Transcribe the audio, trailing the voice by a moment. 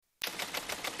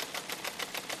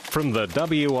From the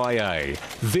WIA,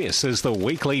 this is the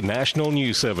weekly national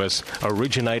news service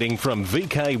originating from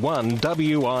VK1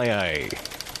 WIA.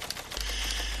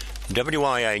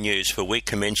 WIA news for week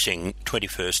commencing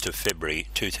 21st of February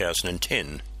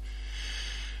 2010.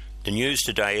 The news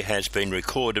today has been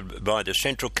recorded by the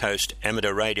Central Coast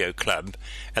Amateur Radio Club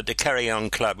at the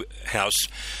Carryong Club House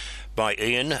by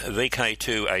Ian,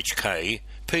 VK2HK,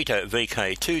 Peter,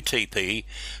 VK2TP,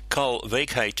 Cole,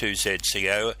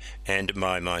 VK2ZCO, and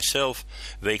myself,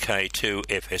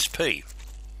 VK2FSP.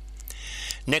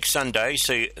 Next Sunday,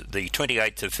 the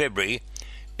 28th of February,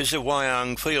 is the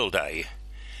Wyong Field Day,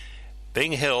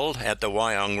 being held at the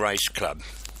Wyong Race Club.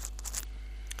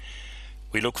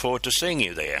 We look forward to seeing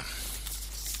you there.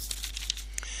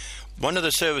 One of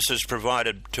the services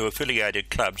provided to affiliated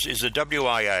clubs is the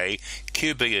WIA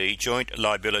QBE Joint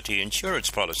Liability Insurance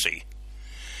Policy.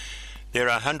 There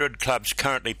are 100 clubs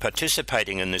currently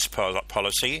participating in this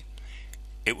policy.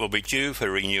 It will be due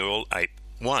for renewal April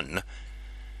 1,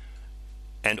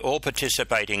 and all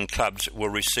participating clubs will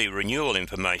receive renewal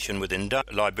information within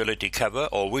liability cover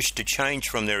or wish to change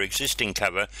from their existing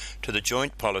cover to the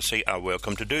joint policy are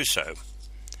welcome to do so.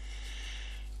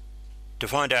 To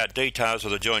find out details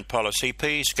of the joint policy,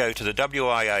 please go to the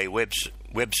WIA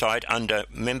website under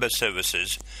Member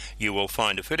Services. You will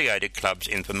find affiliated clubs'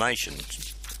 information.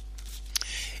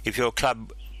 If your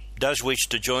club does wish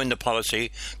to join the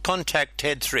policy, contact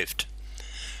Ted Thrift,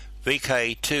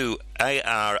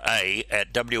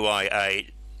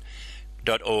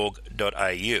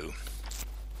 vk2ara@wia.org.au.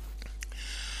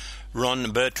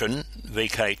 Ron Bertrand,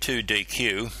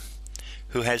 VK2DQ,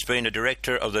 who has been a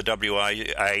director of the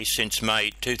WIA since May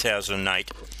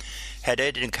 2008, had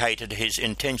indicated his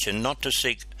intention not to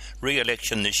seek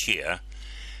re-election this year,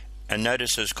 and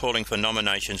notices calling for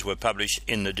nominations were published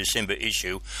in the December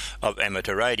issue of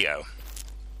Amateur Radio.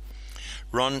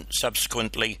 Ron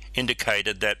subsequently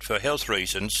indicated that for health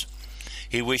reasons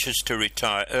he wishes to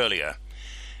retire earlier,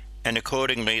 and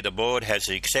accordingly the board has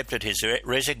accepted his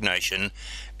resignation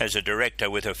as a director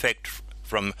with effect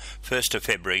from 1st of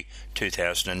February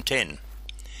 2010.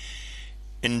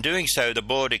 In doing so, the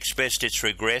board expressed its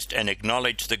regret and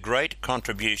acknowledged the great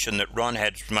contribution that Ron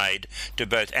has made to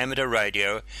both amateur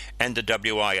radio and the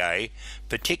WIA,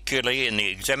 particularly in the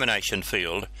examination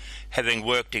field, having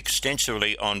worked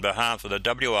extensively on behalf of the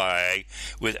WIA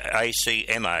with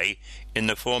ACMA in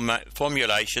the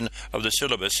formulation of the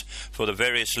syllabus for the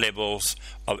various levels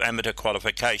of amateur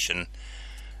qualification,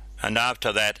 and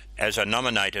after that as a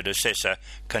nominated assessor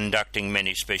conducting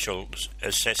many special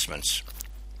assessments.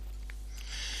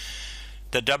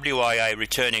 The WIA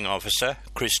returning officer,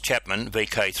 Chris Chapman,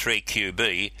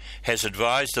 VK3QB, has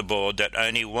advised the board that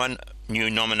only one new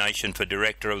nomination for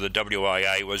director of the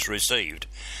WIA was received,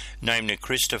 namely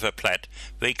Christopher Platt,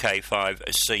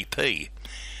 VK5CP,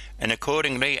 and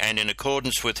accordingly and in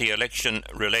accordance with the election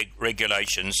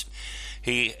regulations,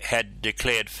 he had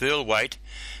declared Phil Waite,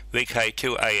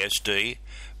 VK2ASD,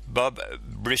 Bob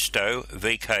Bristow,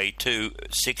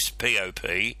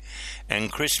 VK2-6POP,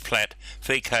 and Chris Platt,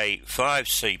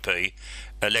 VK5CP,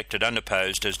 elected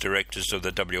unopposed as directors of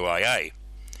the WIA.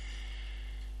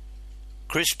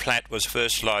 Chris Platt was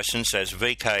first licensed as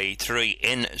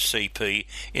VK3NCP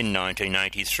in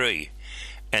 1983,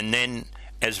 and then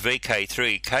as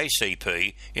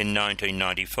VK3KCP in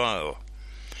 1994.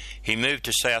 He moved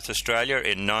to South Australia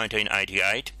in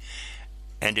 1988,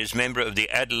 and is member of the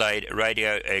Adelaide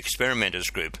Radio Experimenters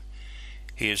Group.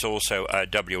 He is also a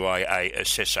WIA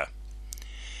assessor.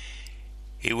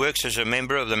 He works as a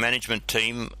member of the management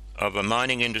team of a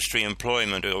mining industry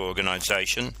employment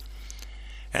organisation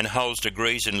and holds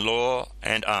degrees in law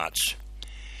and arts.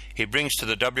 He brings to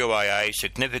the WIA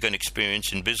significant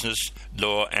experience in business,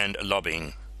 law and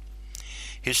lobbying.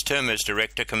 His term as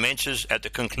director commences at the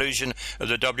conclusion of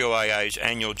the WIA's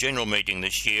annual general meeting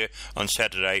this year on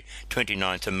Saturday,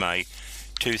 29th of May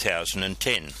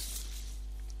 2010.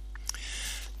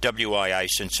 WIA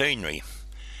Centenary.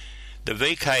 The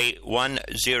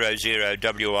VK100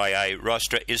 WIA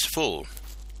roster is full.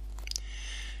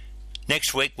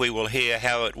 Next week we will hear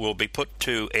how it will be put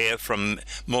to air from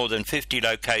more than 50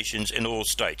 locations in all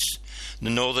states,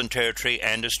 the Northern Territory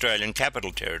and Australian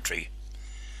Capital Territory.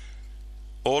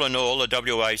 All in all, the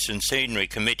WA Centenary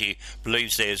Committee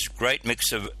believes there's a great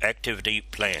mix of activity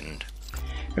planned.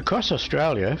 Across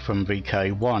Australia, from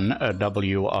VK1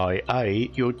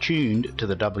 WIA, you're tuned to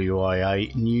the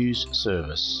WIA News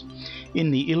Service.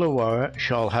 In the Illawarra,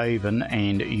 Shoalhaven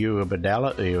and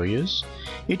Eurobodalla areas,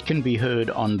 it can be heard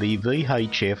on the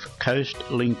VHF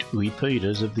coast-linked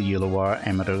repeaters of the Illawarra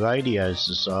Amateur Radio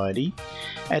Society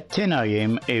at 10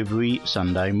 a.m. every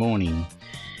Sunday morning.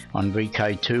 On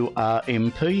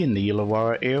VK2RMP in the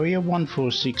Illawarra area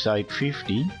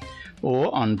 146850,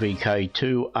 or on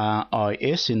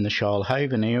VK2RIS in the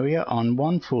Shoalhaven area on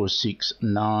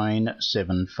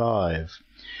 146975.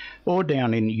 Or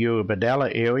down in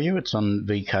Eurobodalla area, it's on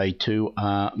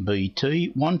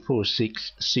VK2RBT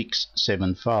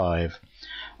 146675.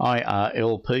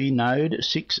 IRLP node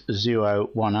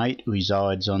 6018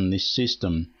 resides on this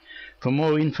system. For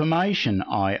more information,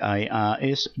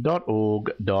 iars.org.au.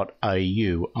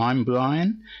 I'm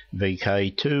Brian,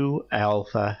 VK2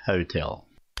 Alpha Hotel.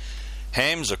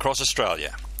 Hams across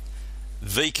Australia.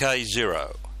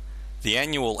 VK0. The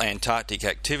annual Antarctic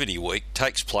Activity Week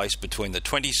takes place between the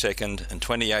 22nd and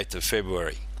 28th of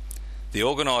February. The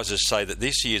organisers say that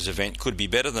this year's event could be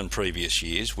better than previous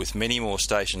years, with many more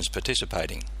stations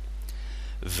participating.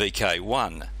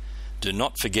 VK1. Do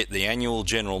not forget the annual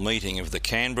general meeting of the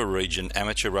Canberra Region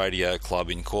Amateur Radio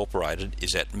Club Incorporated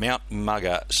is at Mount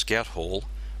Mugger Scout Hall,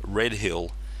 Red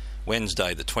Hill,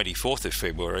 Wednesday the 24th of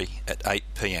February at 8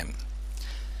 p.m.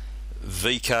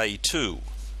 VK2.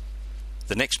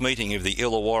 The next meeting of the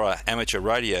Illawarra Amateur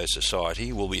Radio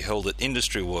Society will be held at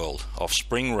Industry World off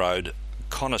Spring Road,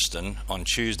 Coniston on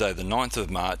Tuesday the 9th of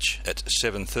March at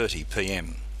 7:30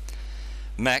 p.m.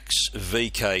 Max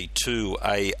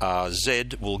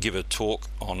VK2ARZ will give a talk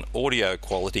on audio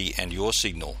quality and your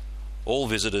signal. All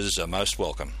visitors are most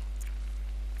welcome.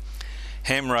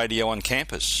 Ham radio on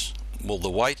campus. Well, the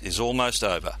wait is almost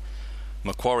over.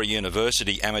 Macquarie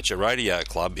University Amateur Radio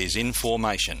Club is in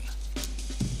formation.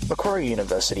 Macquarie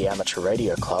University Amateur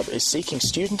Radio Club is seeking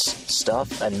students,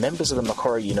 staff and members of the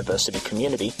Macquarie University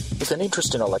community with an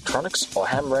interest in electronics or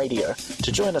ham radio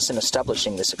to join us in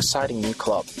establishing this exciting new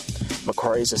club.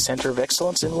 Macquarie is a centre of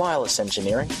excellence in wireless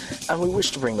engineering, and we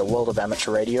wish to bring the world of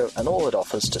amateur radio and all it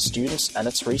offers to students and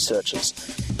its researchers.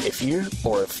 If you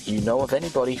know of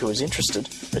anybody who is interested,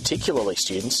 particularly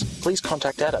students, please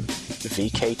contact Adam,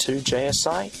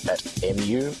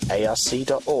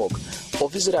 vk2jsi@muarc.org, or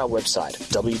visit our website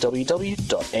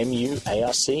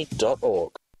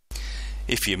www.muarc.org.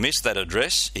 If you missed that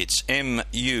address, it's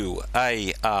muarc.org.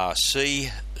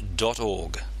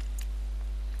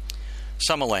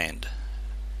 Summerland.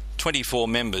 24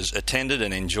 members attended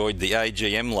and enjoyed the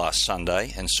AGM last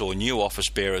Sunday and saw new office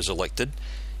bearers elected,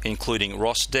 including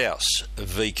Ross Dowse,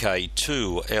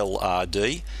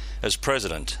 VK2LRD, as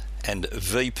President, and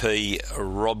VP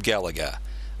Rob Gallagher,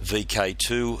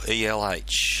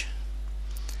 VK2ELH.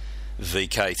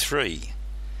 VK3.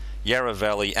 Yarra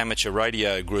Valley Amateur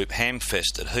Radio Group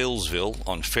Hamfest at Healesville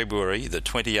on February the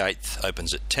 28th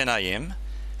opens at 10 a.m.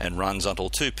 and runs until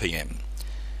 2 p.m.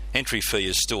 Entry fee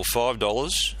is still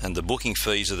 $5 and the booking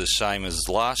fees are the same as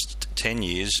the last 10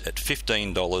 years at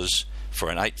 $15 for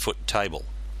an 8-foot table.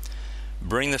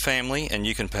 Bring the family and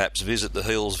you can perhaps visit the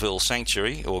Healesville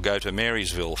Sanctuary or go to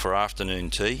Marysville for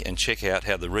afternoon tea and check out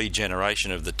how the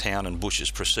regeneration of the town and bush is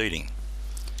proceeding.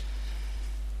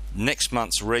 Next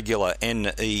month's regular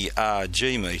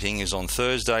NERG meeting is on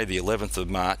Thursday the 11th of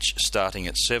March starting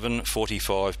at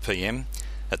 7:45 p.m.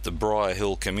 at the Briar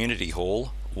Hill Community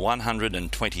Hall,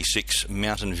 126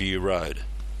 Mountain View Road.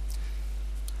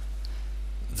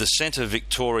 The Centre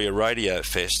Victoria Radio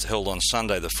Fest, held on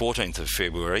Sunday the 14th of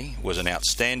February, was an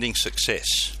outstanding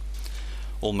success.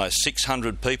 Almost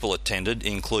 600 people attended,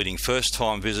 including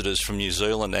first-time visitors from New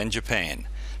Zealand and Japan,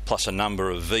 plus a number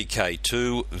of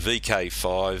VK2,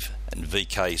 VK5 and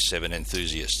VK7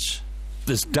 enthusiasts.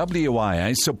 This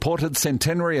WIA-supported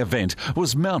centenary event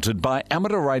was mounted by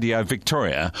Amateur Radio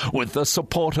Victoria with the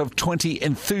support of 20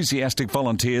 enthusiastic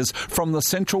volunteers from the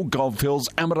Central Goldfields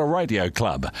Amateur Radio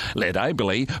Club, led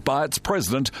ably by its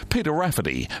president, Peter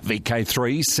Rafferty,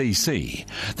 VK3CC.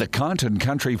 The Kyneton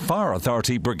Country Fire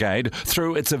Authority Brigade,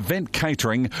 through its event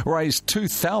catering, raised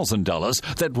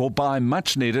 $2,000 that will buy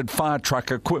much-needed fire truck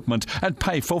equipment and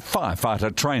pay for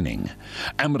firefighter training.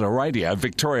 Amateur Radio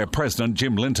Victoria President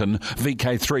Jim Linton,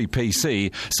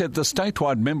 VK3PC, said the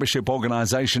statewide membership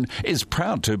organisation is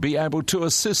proud to be able to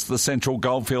assist the Central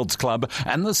Goldfields Club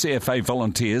and the CFA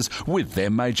volunteers with their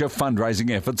major fundraising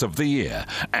efforts of the year,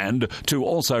 and to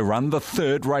also run the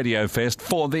third Radio Fest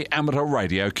for the amateur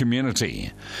radio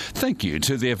community. Thank you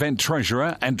to the event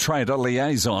treasurer and trader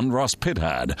liaison Ross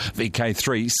Pittard,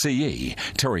 VK3CE,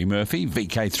 Terry Murphy,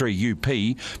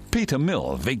 VK3UP, Peter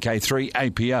Mill,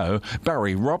 VK3APO,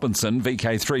 Barry Robinson,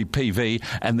 VK3PV,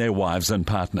 and their wives Archives and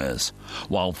Partners.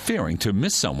 While fearing to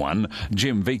miss someone,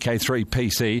 Jim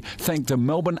VK3PC thanked the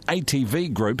Melbourne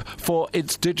ATV Group for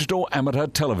its digital amateur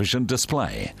television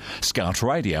display, Scout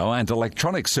Radio and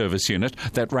Electronic Service Unit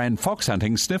that ran fox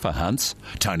hunting sniffer hunts,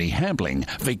 Tony Hambling,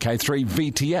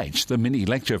 VK3VTH, the mini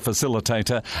lecture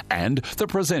facilitator, and the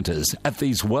presenters at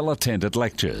these well-attended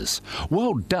lectures.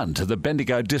 Well done to the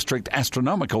Bendigo District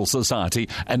Astronomical Society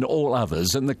and all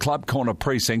others in the Club Corner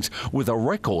precinct, with a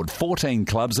record 14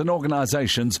 clubs and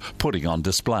organisations putting on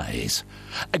displays.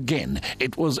 Again,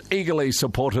 it was eagerly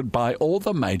supported by all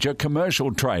the major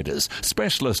commercial traders,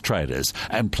 specialist traders,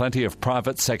 and plenty of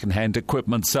private second-hand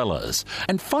equipment sellers.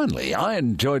 And finally, I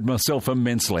enjoyed myself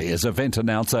immensely as event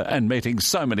announcer and meeting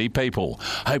so many people.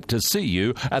 Hope to see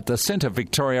you at the Centre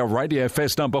Victoria Radio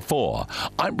Fest number 4.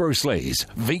 I'm Bruce Lees,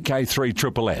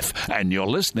 VK3FFF, and you're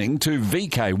listening to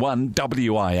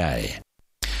VK1WIA.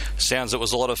 Sounds it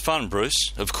was a lot of fun,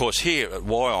 Bruce. Of course, here at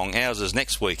Wyong, ours is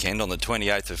next weekend on the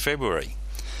 28th of February.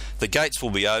 The gates will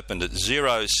be opened at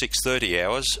 0630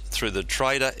 hours through the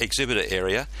trader exhibitor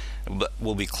area, but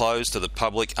will be closed to the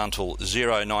public until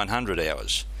 0900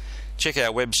 hours. Check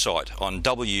our website on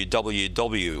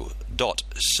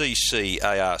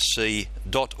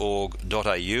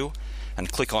www.ccarc.org.au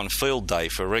and click on Field Day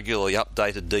for regularly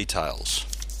updated details.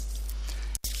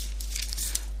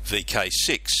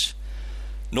 VK6.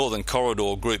 Northern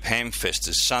Corridor Group Hamfest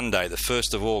is Sunday the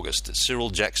 1st of August at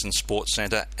Cyril Jackson Sports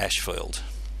Centre, Ashfield.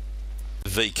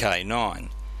 VK9.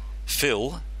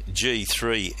 Phil,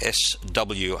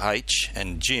 G3SWH,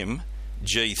 and Jim,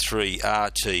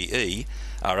 G3RTE,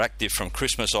 are active from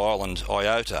Christmas Island,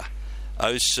 Iota,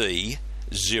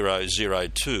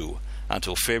 OC002,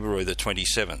 until February the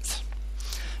 27th.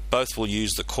 Both will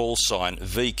use the call sign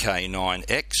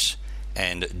VK9X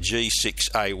and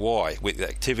G6AY, with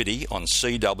activity on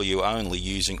CW only,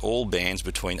 using all bands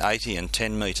between 80 and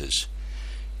 10 metres.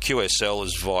 QSL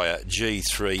is via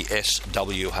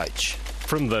G3SWH.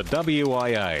 From the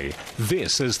WIA,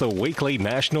 this is the weekly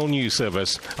national news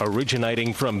service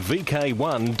originating from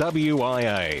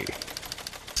VK1WIA.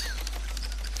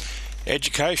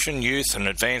 Education, Youth and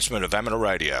Advancement of Amateur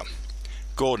Radio.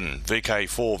 Gordon,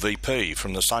 VK4VP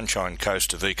from the Sunshine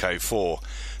Coast of VK4,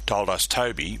 told us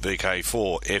Toby,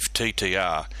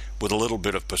 VK4FTTR, with a little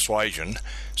bit of persuasion,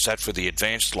 sat for the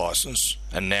advanced licence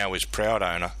and now is proud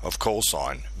owner of call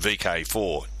sign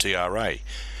VK4TRA.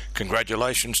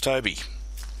 Congratulations, Toby.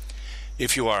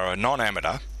 If you are a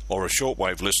non-amateur or a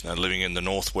shortwave listener living in the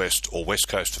northwest or west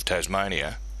coast of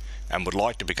Tasmania and would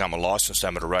like to become a licensed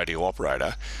amateur radio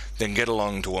operator, then get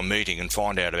along to a meeting and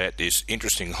find out about this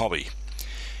interesting hobby.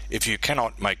 If you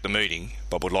cannot make the meeting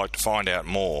but would like to find out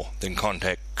more, then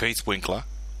contact Keith Winkler,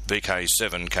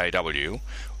 VK7KW,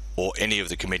 or any of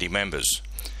the committee members.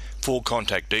 Full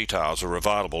contact details are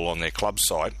available on their club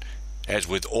site. As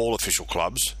with all official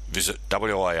clubs, visit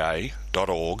wia.org.au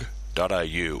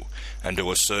and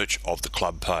do a search of the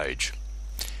club page.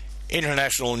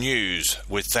 International news,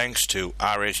 with thanks to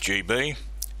RSGB,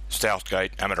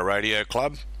 Southgate Amateur Radio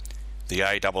Club, the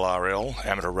ARRL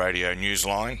Amateur Radio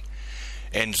Newsline,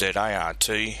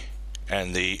 NZART,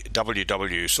 and the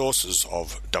WW sources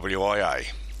of WIA.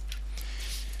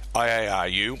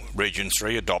 IARU Region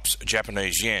 3 adopts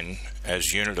Japanese yen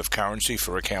as unit of currency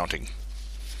for accounting.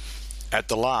 At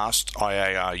the last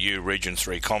IARU Region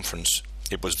 3 conference,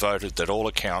 it was voted that all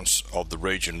accounts of the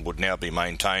region would now be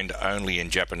maintained only in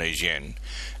Japanese yen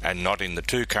and not in the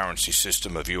two-currency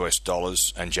system of US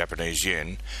dollars and Japanese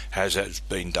yen, as has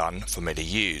been done for many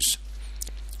years.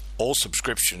 All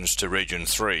subscriptions to Region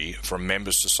 3 from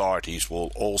member societies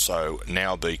will also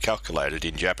now be calculated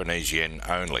in Japanese yen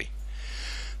only.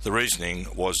 The reasoning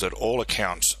was that all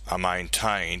accounts are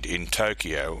maintained in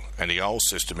Tokyo and the old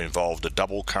system involved a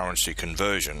double currency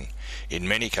conversion in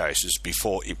many cases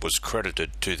before it was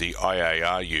credited to the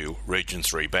IARU Region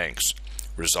 3 banks,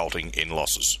 resulting in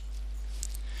losses.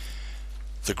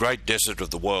 The Great Desert of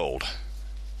the World,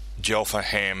 Jelfa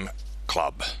Ham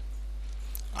Club,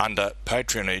 under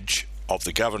patronage of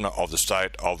the Governor of the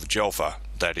State of Jelfa,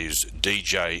 that is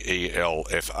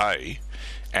DJELFA,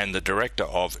 and the Director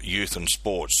of Youth and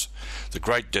Sports, the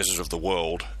Great Desert of the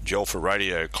World Jelfa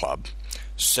Radio Club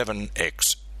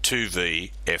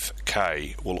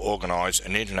 7X2VFK will organise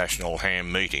an international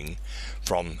ham meeting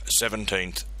from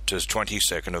 17th to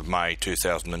 22nd of May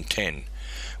 2010,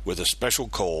 with a special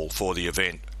call for the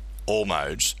event, all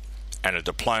modes, and a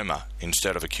diploma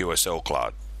instead of a QSL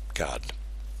card.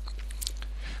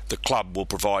 The club will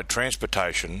provide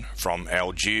transportation from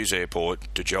Algiers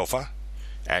Airport to Jelfa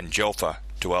and Jelfa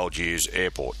to Algiers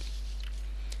Airport.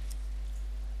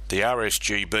 The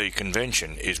RSGB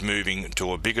convention is moving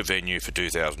to a bigger venue for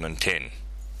 2010.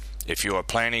 If you are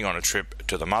planning on a trip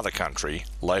to the mother country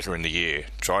later in the year,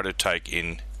 try to take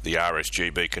in the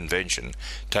RSGB convention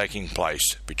taking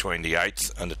place between the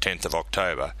 8th and the 10th of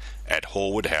October at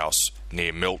Horwood House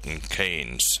near Milton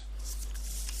Keynes.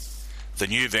 The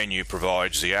new venue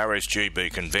provides the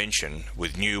RSGB convention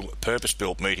with new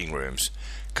purpose-built meeting rooms,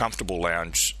 comfortable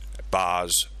lounge,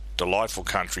 bars, delightful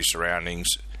country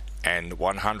surroundings, and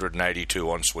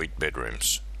 182 ensuite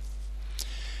bedrooms.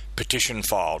 Petition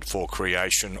filed for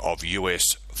creation of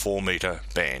US 4-metre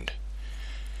band.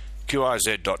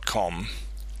 QRZ.com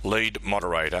lead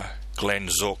moderator Glenn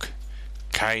Zook,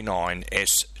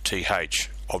 K9STH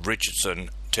of Richardson,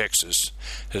 Texas,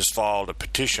 has filed a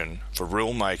petition for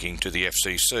rulemaking to the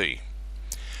FCC.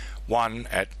 One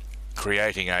at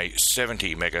creating a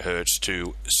 70 MHz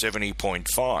to 70.5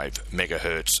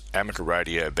 MHz amateur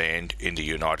radio band in the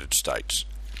United States.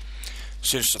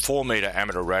 Since the 4-metre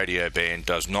amateur radio band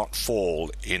does not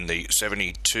fall in the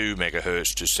 72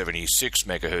 MHz to 76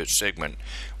 MHz segment,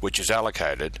 which is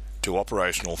allocated to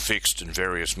operational fixed and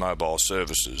various mobile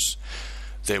services,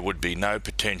 there would be no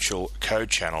potential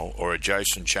co-channel or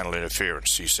adjacent channel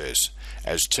interference, he says,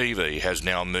 as TV has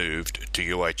now moved to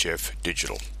UHF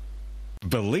digital.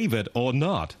 Believe it or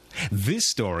not, this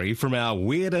story from our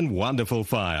Weird and Wonderful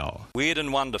file. Weird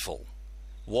and Wonderful.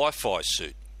 Wi-Fi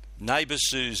suit. Neighbour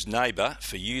sues neighbour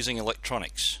for using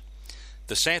electronics.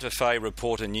 The Santa Fe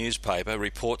Reporter newspaper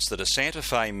reports that a Santa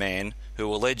Fe man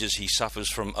who alleges he suffers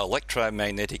from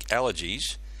electromagnetic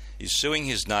allergies is suing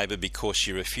his neighbour because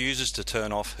she refuses to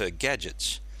turn off her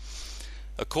gadgets.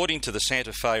 According to the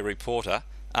Santa Fe Reporter,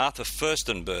 Arthur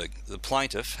Furstenberg, the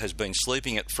plaintiff, has been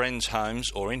sleeping at friends'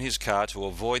 homes or in his car to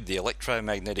avoid the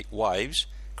electromagnetic waves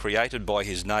created by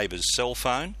his neighbour's cell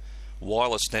phone,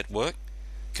 wireless network,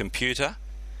 computer,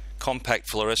 compact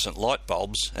fluorescent light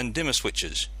bulbs and dimmer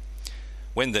switches.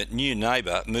 When the new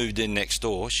neighbour moved in next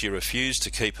door, she refused to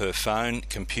keep her phone,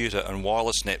 computer and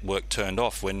wireless network turned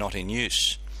off when not in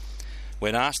use.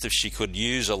 When asked if she could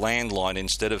use a landline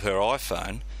instead of her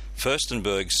iPhone,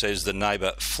 Furstenberg says the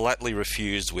neighbour flatly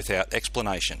refused without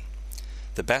explanation.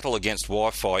 The battle against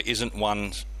Wi-Fi isn't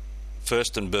one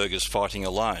Furstenberg is fighting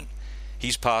alone.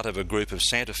 He's part of a group of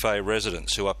Santa Fe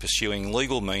residents who are pursuing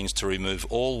legal means to remove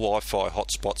all Wi-Fi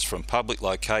hotspots from public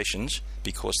locations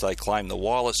because they claim the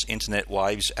wireless internet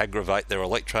waves aggravate their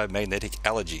electromagnetic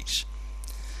allergies.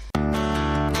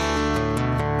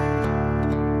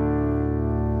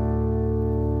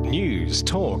 News,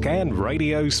 talk and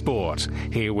radio sport.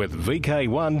 Here with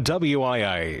VK1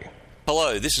 WIA.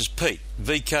 Hello, this is Pete,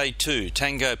 VK2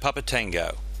 Tango Papa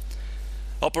Tango.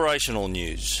 Operational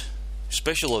news.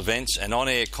 Special events and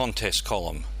on-air contest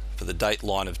column for the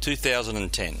dateline of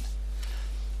 2010.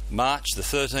 March the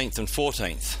 13th and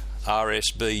 14th,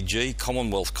 RSBG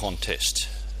Commonwealth Contest,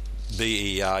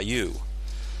 BERU.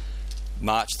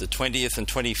 March the 20th and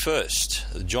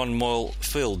 21st, the John Moyle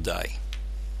Field Day.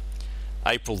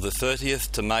 April the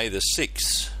 30th to May the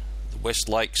 6th, the West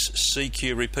Lakes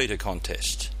CQ Repeater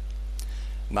Contest.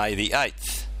 May the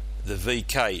 8th, the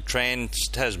VK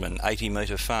Trans-Tasman 80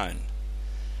 metre phone.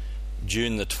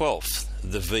 June the 12th,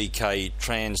 the VK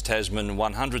Trans-Tasman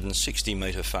 160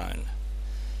 metre phone.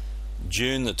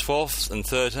 June the 12th and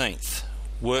 13th,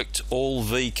 worked all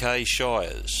VK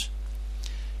Shires.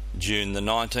 June the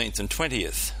 19th and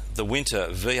 20th, the Winter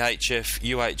VHF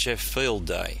UHF Field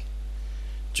Day.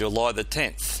 July the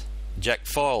 10th, Jack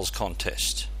Files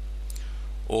Contest.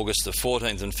 August the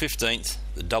 14th and 15th,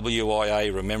 the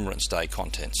WIA Remembrance Day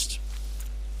Contest.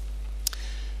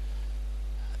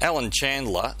 Alan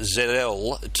Chandler,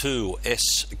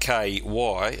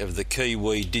 ZL2SKY of the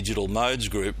Kiwi Digital Modes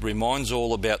Group, reminds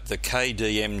all about the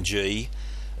KDMG,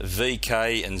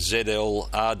 VK and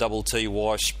ZL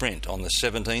RTTY Sprint on the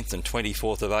 17th and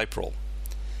 24th of April.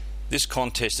 This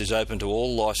contest is open to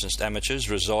all licensed amateurs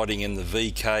residing in the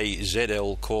VK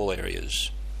ZL call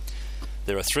areas.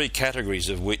 There are 3 categories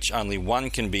of which only one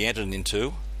can be entered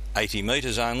into: 80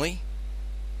 metres only,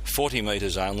 40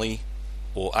 metres only,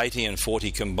 or 80 and 40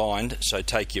 combined, so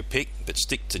take your pick, but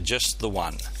stick to just the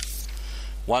one.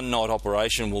 One night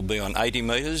operation will be on 80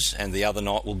 metres and the other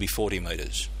night will be 40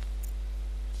 metres.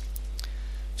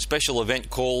 Special event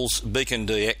calls, Beacon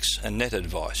DX and Net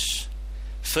Advice.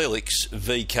 Felix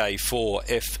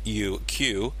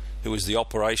VK4FUQ, who is the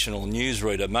operational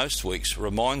newsreader most weeks,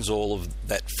 reminds all of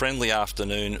that friendly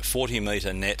afternoon 40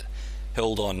 metre net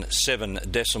held on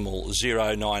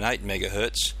 7.098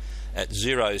 MHz at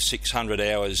 0600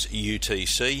 hours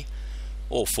UTC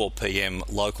or 4 PM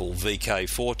local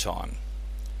VK4 time.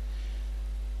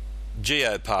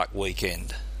 Geopark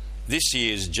Weekend. This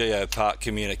year's Geopark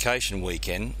Communication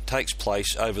Weekend takes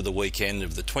place over the weekend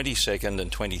of the 22nd and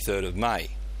 23rd of May.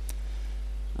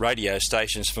 Radio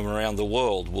stations from around the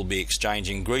world will be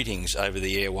exchanging greetings over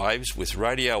the airwaves, with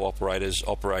radio operators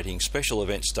operating special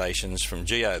event stations from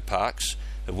geoparks,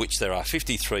 of which there are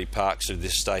 53 parks of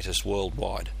this status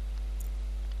worldwide.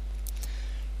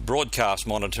 Broadcast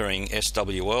monitoring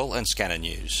SWL and scanner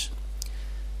news.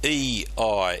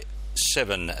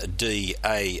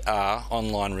 EI7DAR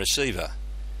online receiver.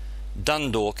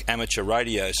 Dundalk Amateur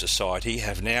Radio Society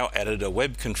have now added a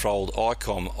web-controlled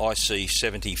ICOM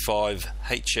IC75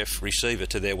 HF receiver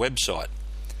to their website.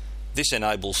 This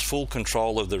enables full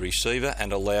control of the receiver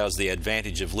and allows the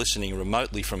advantage of listening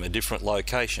remotely from a different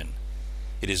location.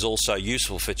 It is also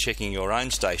useful for checking your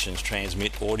own station's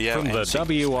transmit audio from the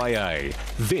WIA.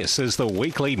 This is the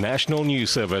weekly national news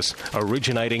service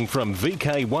originating from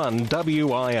VK1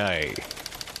 WIA.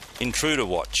 Intruder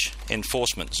Watch,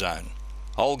 Enforcement Zone.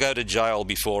 I'll go to jail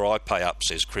before I pay up,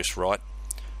 says Chris Wright.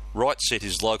 Wright said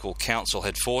his local council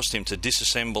had forced him to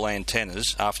disassemble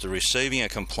antennas after receiving a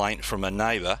complaint from a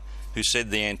neighbour who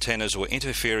said the antennas were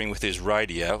interfering with his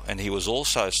radio, and he was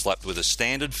also slapped with a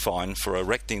standard fine for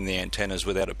erecting the antennas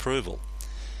without approval.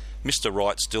 Mr.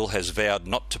 Wright still has vowed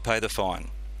not to pay the fine.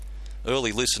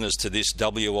 Early listeners to this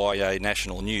WIA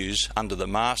national news under the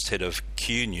masthead of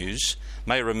Q News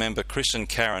may remember Chris and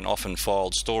Karen often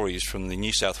filed stories from the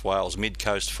New South Wales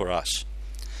mid-coast for us.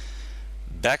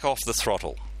 Back off the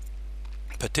throttle.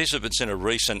 Participants in a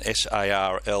recent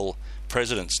SARL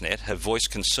President's Net have voiced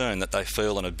concern that they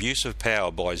feel an abuse of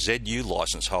power by ZU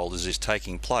licence holders is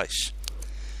taking place.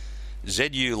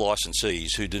 ZU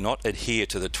licensees who do not adhere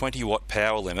to the 20-watt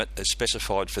power limit as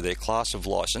specified for their class of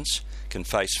licence can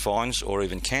face fines or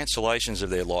even cancellations of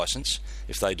their licence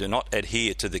if they do not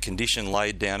adhere to the condition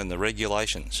laid down in the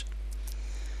regulations.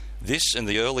 This and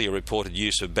the earlier reported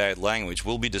use of bad language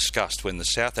will be discussed when the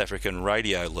South African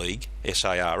Radio League,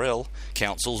 SARL,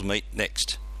 councils meet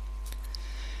next.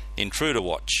 Intruder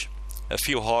Watch. A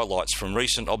few highlights from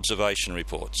recent observation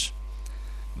reports.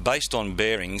 Based on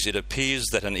bearings, it appears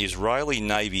that an Israeli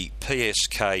Navy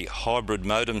PSK hybrid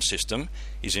modem system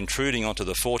is intruding onto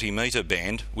the 40-metre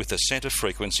band with a centre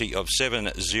frequency of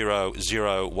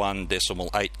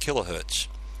 7001.8 kHz.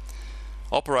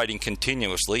 Operating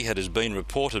continuously, it has been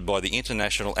reported by the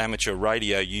International Amateur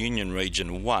Radio Union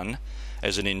Region 1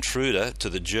 as an intruder to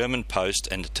the German Post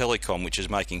and Telecom, which is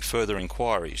making further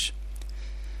inquiries.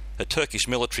 A Turkish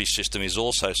military system is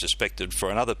also suspected for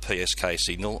another PSK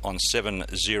signal on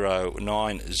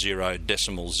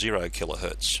 7090.0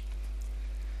 kHz.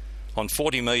 On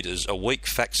 40 metres, a weak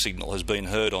fax signal has been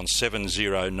heard on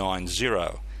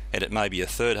 7090, and it may be a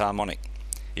third harmonic.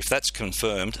 If that's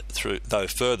confirmed, though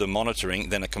further monitoring,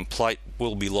 then a complaint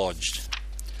will be lodged.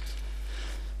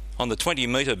 On the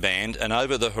 20-metre band, an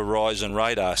over-the-horizon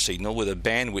radar signal with a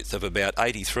bandwidth of about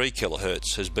 83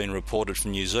 kHz has been reported from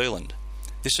New Zealand.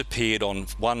 This appeared on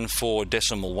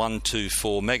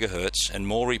 14.124 MHz, and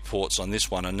more reports on this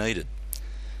one are needed.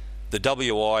 The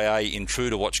WIA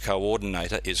Intruder Watch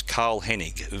Coordinator is Carl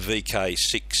Hennig,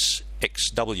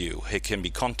 VK6XW, who can be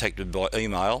contacted by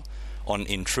email on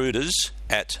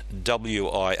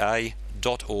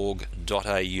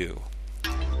intruders@wia.org.au.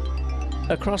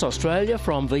 Across Australia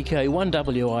from VK1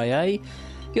 WIA,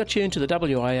 you're tuned to the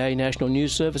WIA National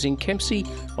News Service in Kempsey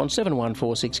on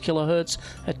 7146 kHz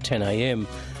at 10 a.m.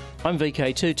 I'm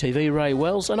VK2 TV Ray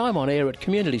Wells, and I'm on air at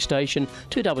community station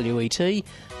 2WET,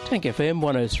 Tank FM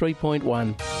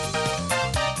 103.1.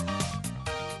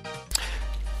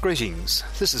 Greetings,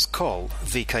 this is Col,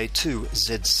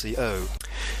 VK2ZCO.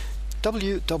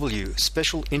 WW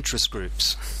Special Interest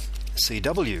Groups,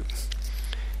 CW.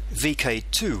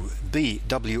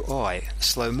 VK2BWI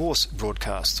Slow Morse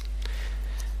Broadcast.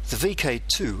 The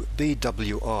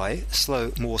VK2BWI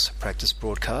Slow Morse practice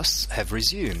broadcasts have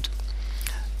resumed.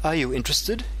 Are you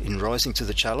interested in rising to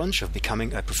the challenge of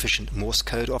becoming a proficient Morse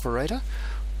code operator,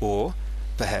 or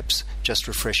perhaps just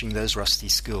refreshing those rusty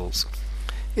skills?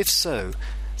 If so,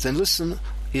 then listen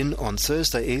in on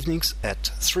Thursday evenings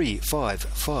at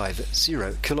 3550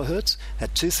 kHz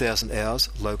at 2000 hours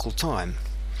local time.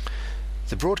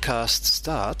 The broadcast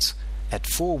starts at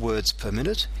 4 words per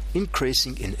minute,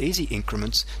 increasing in easy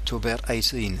increments to about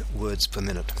 18 words per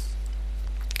minute.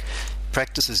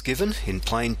 Practice is given in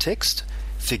plain text,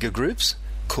 figure groups,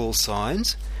 call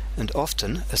signs, and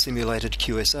often a simulated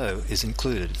QSO is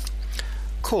included.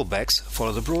 Callbacks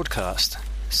follow the broadcast,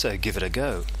 so give it a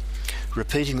go.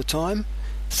 Repeating the time,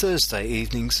 Thursday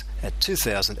evenings at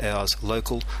 2000 hours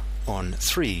local on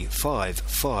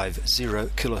 3550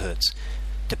 kHz,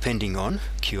 depending on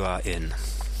QRN.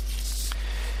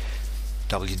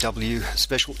 WW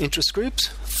Special Interest Groups,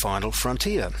 Final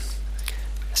Frontier.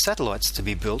 Satellites to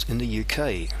be built in the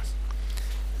UK.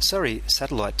 Surrey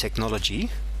Satellite Technology,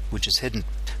 which is headed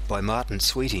by Martin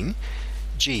Sweeting,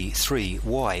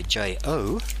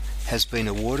 G3YJO, has been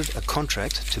awarded a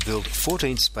contract to build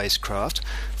 14 spacecraft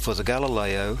for the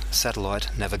Galileo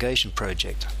Satellite Navigation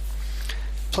Project.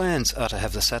 Plans are to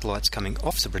have the satellites coming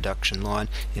off the production line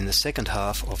in the second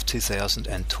half of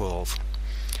 2012.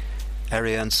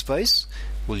 Arianespace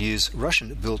will use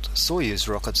Russian-built Soyuz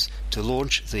rockets to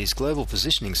launch these global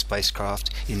positioning spacecraft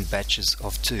in batches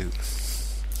of 2.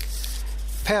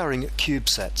 Powering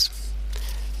CubeSats.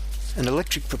 An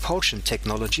electric propulsion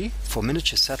technology for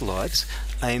miniature satellites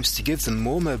aims to give them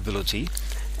more mobility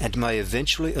and may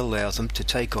eventually allow them to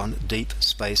take on deep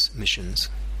space missions.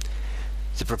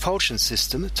 The propulsion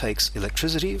system takes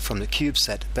electricity from the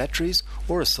CubeSat batteries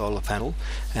or a solar panel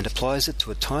and applies it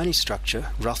to a tiny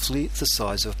structure roughly the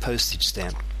size of a postage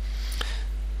stamp.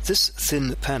 This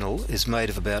thin panel is made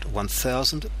of about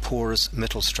 1,000 porous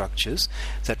metal structures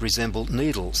that resemble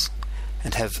needles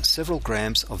and have several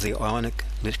grams of the ionic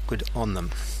liquid on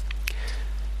them.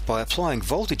 By applying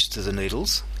voltage to the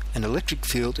needles, an electric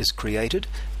field is created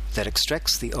that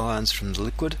extracts the ions from the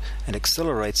liquid and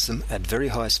accelerates them at very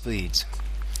high speeds.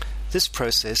 This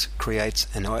process creates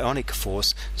an ionic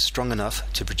force strong enough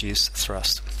to produce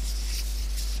thrust.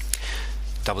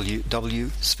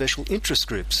 WW Special Interest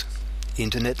Groups,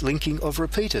 Internet linking of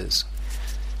repeaters,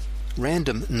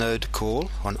 random node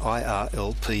call on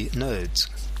IRLP nodes.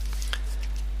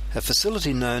 A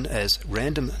facility known as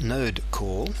Random Node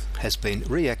Call has been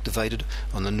reactivated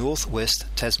on the Northwest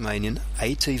Tasmanian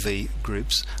ATV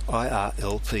Group's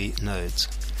IRLP nodes.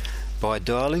 By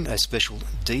dialing a special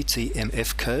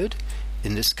DTMF code,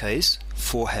 in this case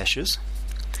 4 hashes,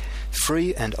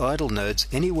 free and idle nodes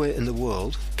anywhere in the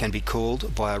world can be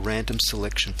called by a random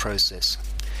selection process.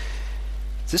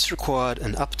 This required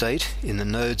an update in the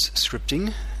node's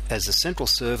scripting, as the central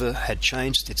server had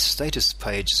changed its status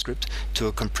page script to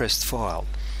a compressed file,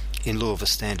 in lieu of a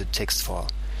standard text file,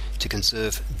 to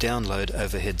conserve download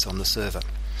overheads on the server.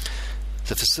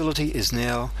 The facility is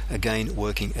now again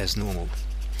working as normal.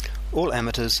 All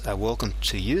amateurs are welcome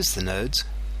to use the nodes.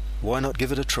 Why not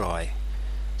give it a try?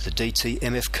 The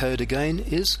DTMF code again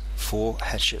is 4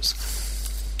 hashes.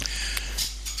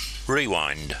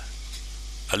 Rewind.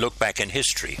 A look back in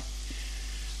history.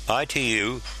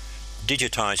 ITU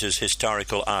digitises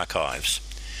historical archives.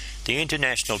 The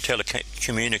International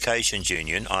Telecommunications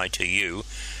Union, ITU,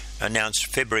 announced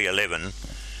February 11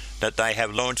 that they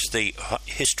have launched the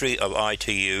History of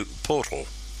ITU portal.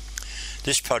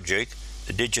 This project,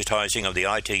 the digitising of the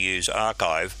ITU's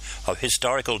archive of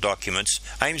historical documents,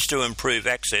 aims to improve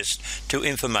access to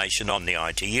information on the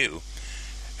ITU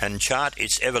and chart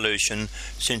its evolution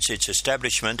since its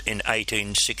establishment in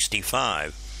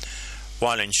 1865,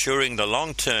 while ensuring the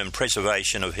long-term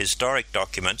preservation of historic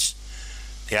documents.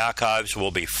 The archives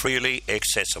will be freely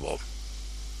accessible.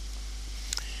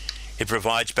 It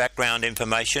provides background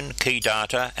information, key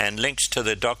data, and links to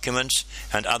the documents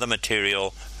and other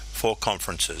material for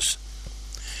conferences.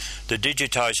 The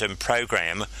digitising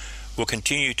program will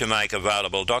continue to make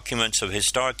available documents of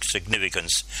historic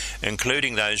significance,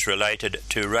 including those related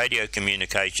to radio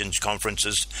communications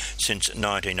conferences since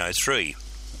 1903.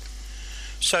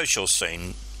 Social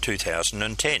Scene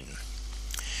 2010.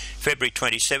 February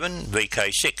 27,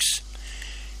 VK6.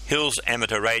 Hills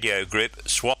Amateur Radio Group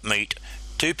Swap Meet,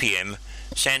 2 p.m,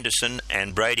 Sanderson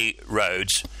and Brady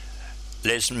Roads,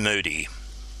 Les Moody.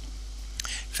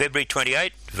 February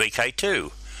 28,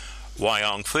 VK2.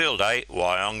 Wyong Field Day,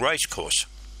 Wyong Racecourse.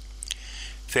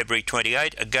 February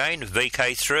 28, again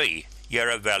VK3,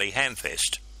 Yarra Valley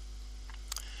Hamfest.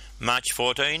 March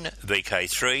 14,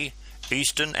 VK3,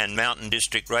 Eastern and Mountain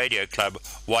District Radio Club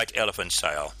White Elephant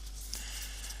Sale.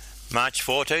 March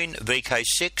 14,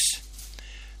 VK6,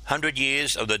 100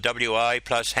 years of the WA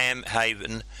plus Ham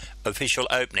Haven official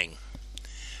opening.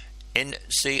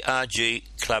 NCRG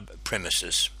Club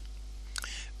premises.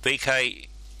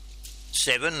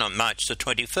 VK7 on March the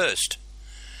 21st.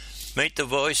 Meet the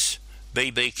Voice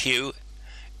BBQ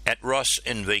at Ross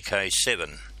in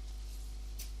VK7.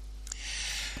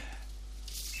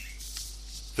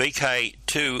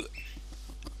 VK2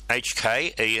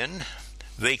 HK Ian,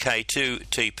 VK2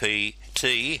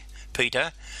 TPT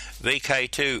Peter,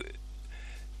 VK2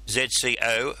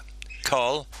 ZCO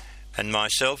Col, and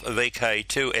myself,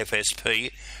 VK2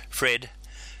 FSP Fred.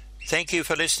 Thank you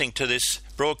for listening to this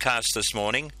broadcast this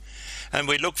morning, and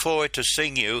we look forward to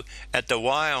seeing you at the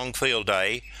Wyong Field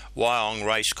Day, Wyong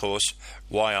Racecourse,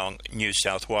 Wyong, New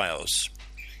South Wales.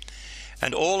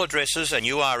 And all addresses and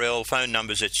URL, phone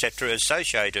numbers, etc.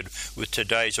 associated with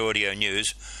today's audio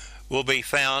news will be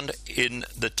found in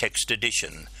the text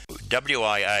edition.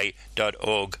 wia.org.au.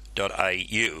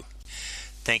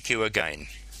 Thank you again.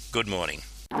 Good morning.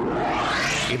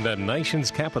 In the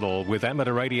nation's capital, with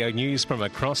amateur radio news from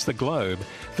across the globe,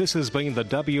 this has been the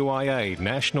WIA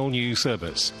National News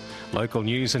Service. Local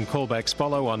news and callbacks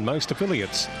follow on most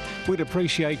affiliates. We'd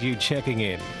appreciate you checking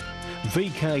in.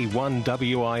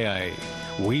 VK1WIA.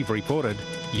 We've reported,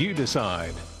 you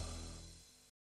decide.